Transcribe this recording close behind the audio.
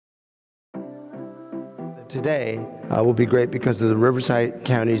today will be great because of the Riverside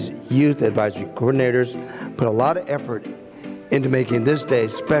County's Youth Advisory Coordinators put a lot of effort into making this day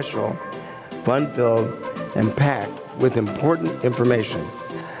special, fun-filled, and packed with important information.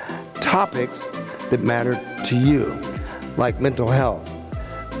 Topics that matter to you, like mental health,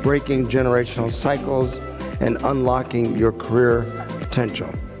 breaking generational cycles, and unlocking your career potential.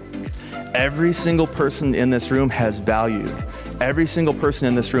 Every single person in this room has value. Every single person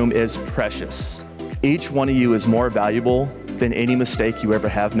in this room is precious. Each one of you is more valuable than any mistake you ever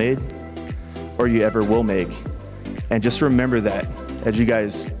have made or you ever will make. And just remember that as you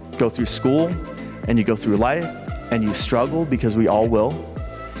guys go through school and you go through life and you struggle, because we all will,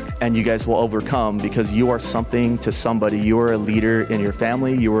 and you guys will overcome because you are something to somebody. You are a leader in your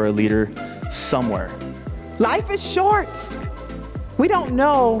family. You are a leader somewhere. Life is short. We don't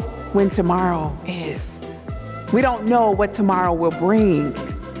know when tomorrow is. We don't know what tomorrow will bring.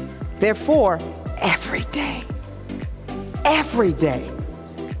 Therefore, every day,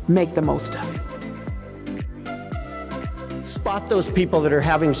 make the most of it. Spot those people that are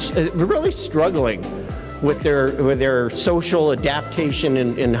really struggling with their social adaptation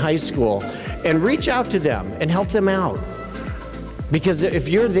in high school, and reach out to them and help them out. Because if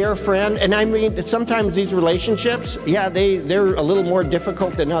you're their friend, and I mean, sometimes these relationships, yeah, they're a little more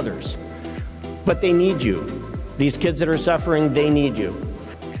difficult than others, but they need you. These kids that are suffering, they need you.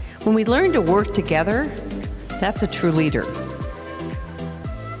 When we learn to work together, that's a true leader.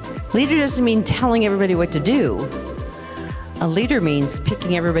 Leader doesn't mean telling everybody what to do. A leader means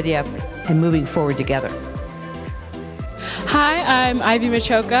picking everybody up and moving forward together. Hi, I'm Ivy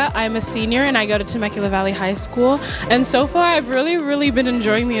Machoka. I'm a senior and I go to Temecula Valley High School. And so far I've really been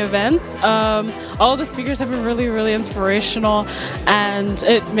enjoying the events. All the speakers have been really inspirational, and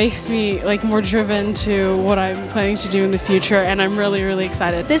it makes me more driven to what I'm planning to do in the future, and I'm really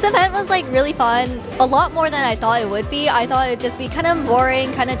excited. This event was really fun, a lot more than I thought it would be. I thought it'd just be kind of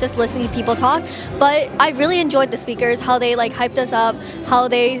boring, kind of just listening to people talk, but I really enjoyed the speakers, how they hyped us up, how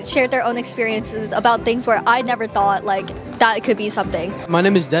they shared their own experiences about things where I never thought that it could be something. My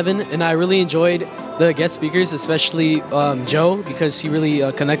name is Devin, and I really enjoyed the guest speakers, especially Joe, because he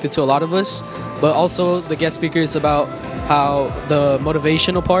really connected to a lot of us, but also the guest speakers about how the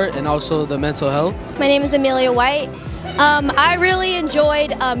motivational part and also the mental health. My name is Amelia White. I really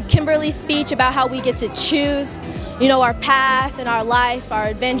enjoyed Kimberly's speech about how we get to choose, our path and our life, our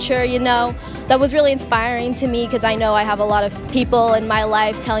adventure, That was really inspiring to me, because I know I have a lot of people in my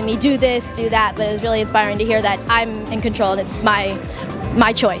life telling me do this, do that, but it was really inspiring to hear that I'm in control and it's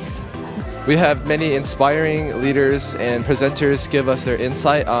my choice. We have many inspiring leaders and presenters give us their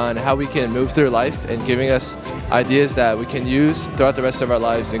insight on how we can move through life, and giving us ideas that we can use throughout the rest of our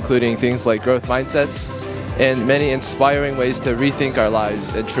lives, including things like growth mindsets and many inspiring ways to rethink our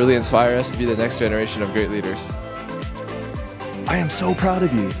lives and truly inspire us to be the next generation of great leaders. I am so proud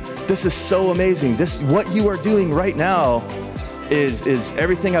of you. This is so amazing. What you are doing right now is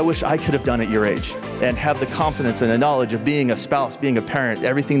everything I wish I could have done at your age, and have the confidence and the knowledge of being a spouse, being a parent.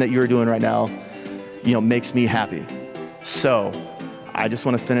 Everything that you're doing right now, makes me happy. So I just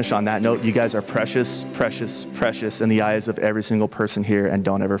want to finish on that note. You guys are precious in the eyes of every single person here, and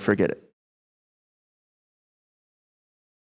don't ever forget it.